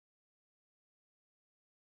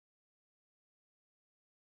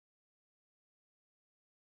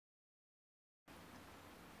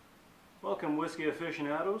Welcome Whisky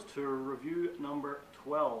Aficionados to review number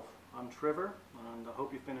 12. I'm Trevor and I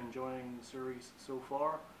hope you've been enjoying the series so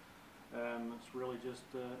far. It's really just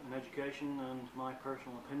an education and my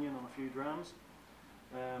personal opinion on a few drams.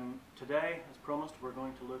 Today, as promised, we're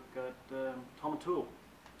going to look at Tomintoul.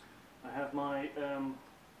 I have my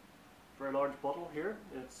very large bottle here.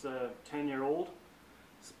 It's 10-year-old.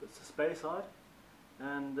 It's a Speyside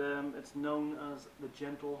and it's known as the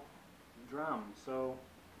Gentle Dram. So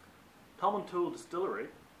Tomintoul Distillery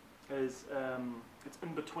is it's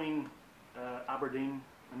in between Aberdeen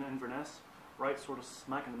and Inverness, right sort of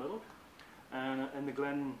smack in the middle, and in the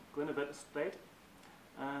Glenavit estate,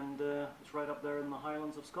 and it's right up there in the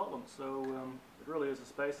Highlands of Scotland. So it really is a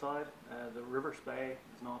Speyside. The River Spey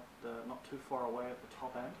is not too far away at the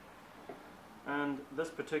top end, and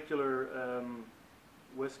this particular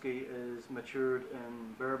whiskey is matured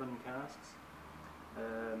in bourbon casks.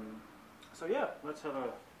 So yeah, let's have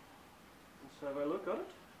a look at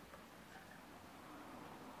it.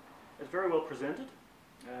 It's very well presented.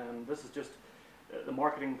 This is just the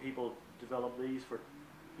marketing people develop these for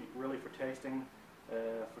really for tasting,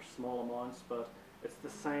 for small amounts, but it's the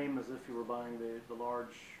same as if you were buying the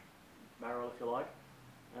large barrel, if you like.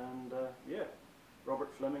 And yeah,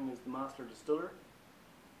 Robert Fleming is the master distiller.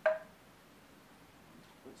 Let's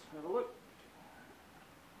have a look.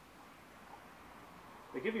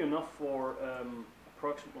 They give you enough for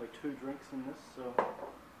approximately 2 drinks in this, so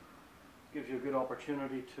it gives you a good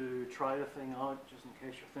opportunity to try the thing out, just in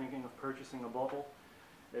case you're thinking of purchasing a bottle.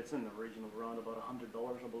 It's in the region of around about $100,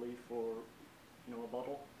 I believe, for a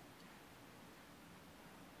bottle.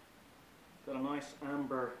 Got a nice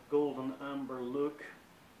amber, golden amber look,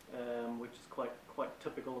 which is quite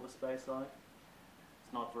typical of a Speyside.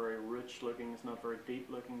 It's not very rich looking, it's not very deep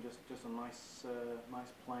looking, just a nice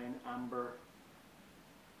plain amber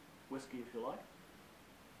whiskey, if you like.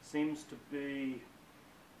 Seems to be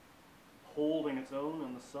holding its own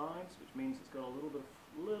on the sides, which means it's got a little bit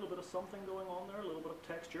of something going on there, a little bit of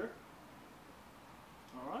texture.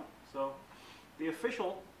 All right, so the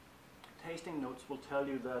official tasting notes will tell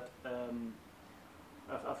you that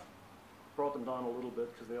I've brought them down a little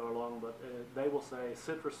bit because they are long, but they will say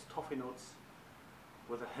citrus toffee notes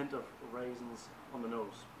with a hint of raisins on the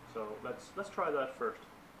nose. So let's try that first.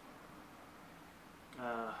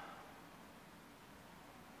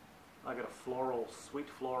 I got a floral, sweet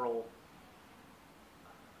floral,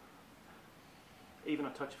 even a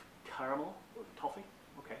touch of caramel, toffee.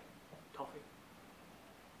 Okay, toffee.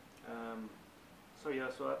 So yeah,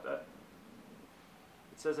 so that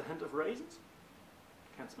it says a hint of raisins.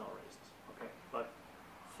 Can't smell raisins. Okay, but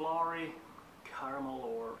flowery, caramel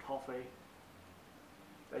or toffee.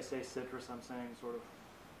 They say citrus. I'm saying sort of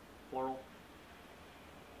floral.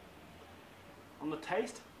 On the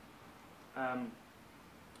taste,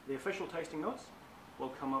 the official tasting notes will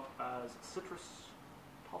come up as citrus,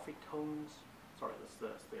 toffee tones. Sorry,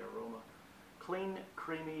 that's the aroma. Clean,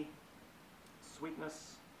 creamy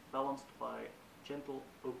sweetness balanced by gentle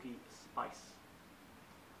oaky spice.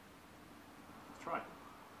 Let's try.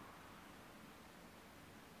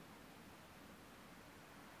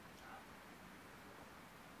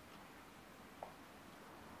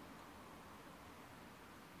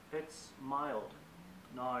 It's mild.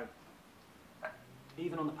 Now,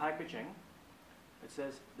 even on the packaging, it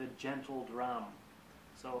says the Gentle Dram.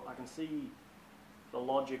 So I can see the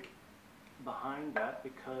logic behind that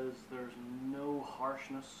because there's no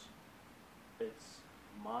harshness. It's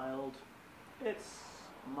mild. It's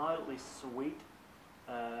mildly sweet,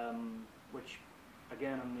 which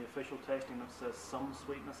again in the official tasting note says some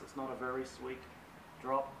sweetness. It's not a very sweet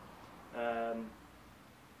drop.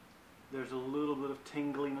 There's a little bit of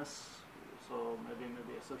tingliness, so maybe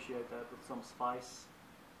associate that with some spice.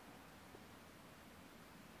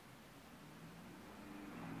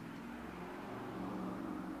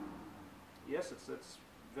 Yes, it's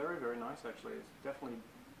very, very nice actually. It's definitely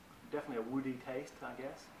a woody taste, I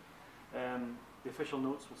guess. The official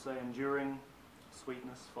notes will say enduring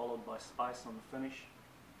sweetness followed by spice on the finish.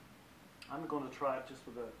 I'm going to try it just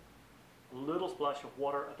with a little splash of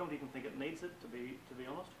water. I don't even think it needs it, to be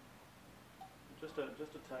honest. Just a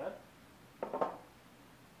tad.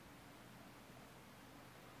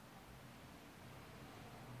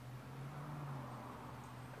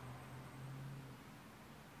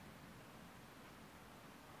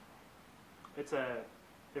 It's a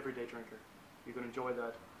everyday drinker. You can enjoy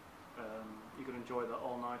that. You can enjoy that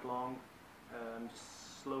all night long,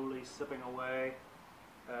 just slowly sipping away.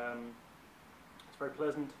 It's very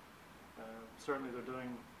pleasant. Certainly, they're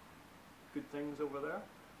doing good things over there.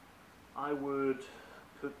 I would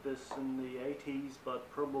put this in the 80s, but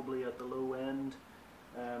probably at the low end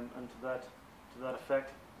and to that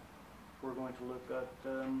effect, we're going to look at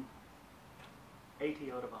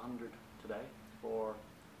 80 out of 100 today for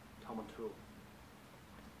Tomintoul.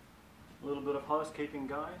 A little bit of housekeeping,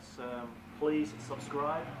 guys. Please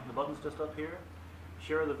subscribe. The button's just up here.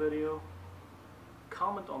 Share the video.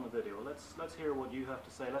 Comment on the video. Let's hear what you have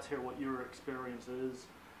to say. Let's hear what your experience is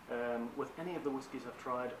with any of the whiskies I've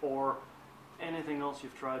tried, or anything else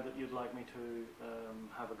you've tried that you'd like me to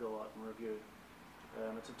have a go at and review.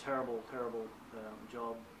 It's a terrible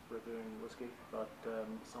job reviewing whiskey, but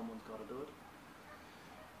someone's got to do it.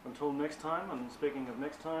 Until next time, and speaking of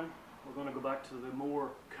next time, we're going to go back to the more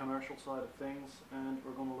commercial side of things, and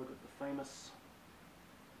we're going to look at the famous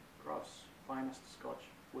Grouse Finest Scotch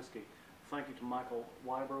Whisky. Thank you to Michael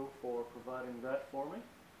Wybro for providing that for me.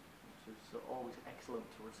 It's always excellent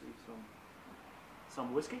to receive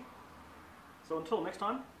some whiskey. So until next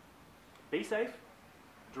time, be safe,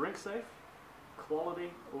 drink safe, quality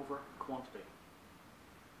over quantity.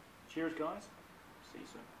 Cheers, guys. See you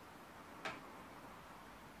soon.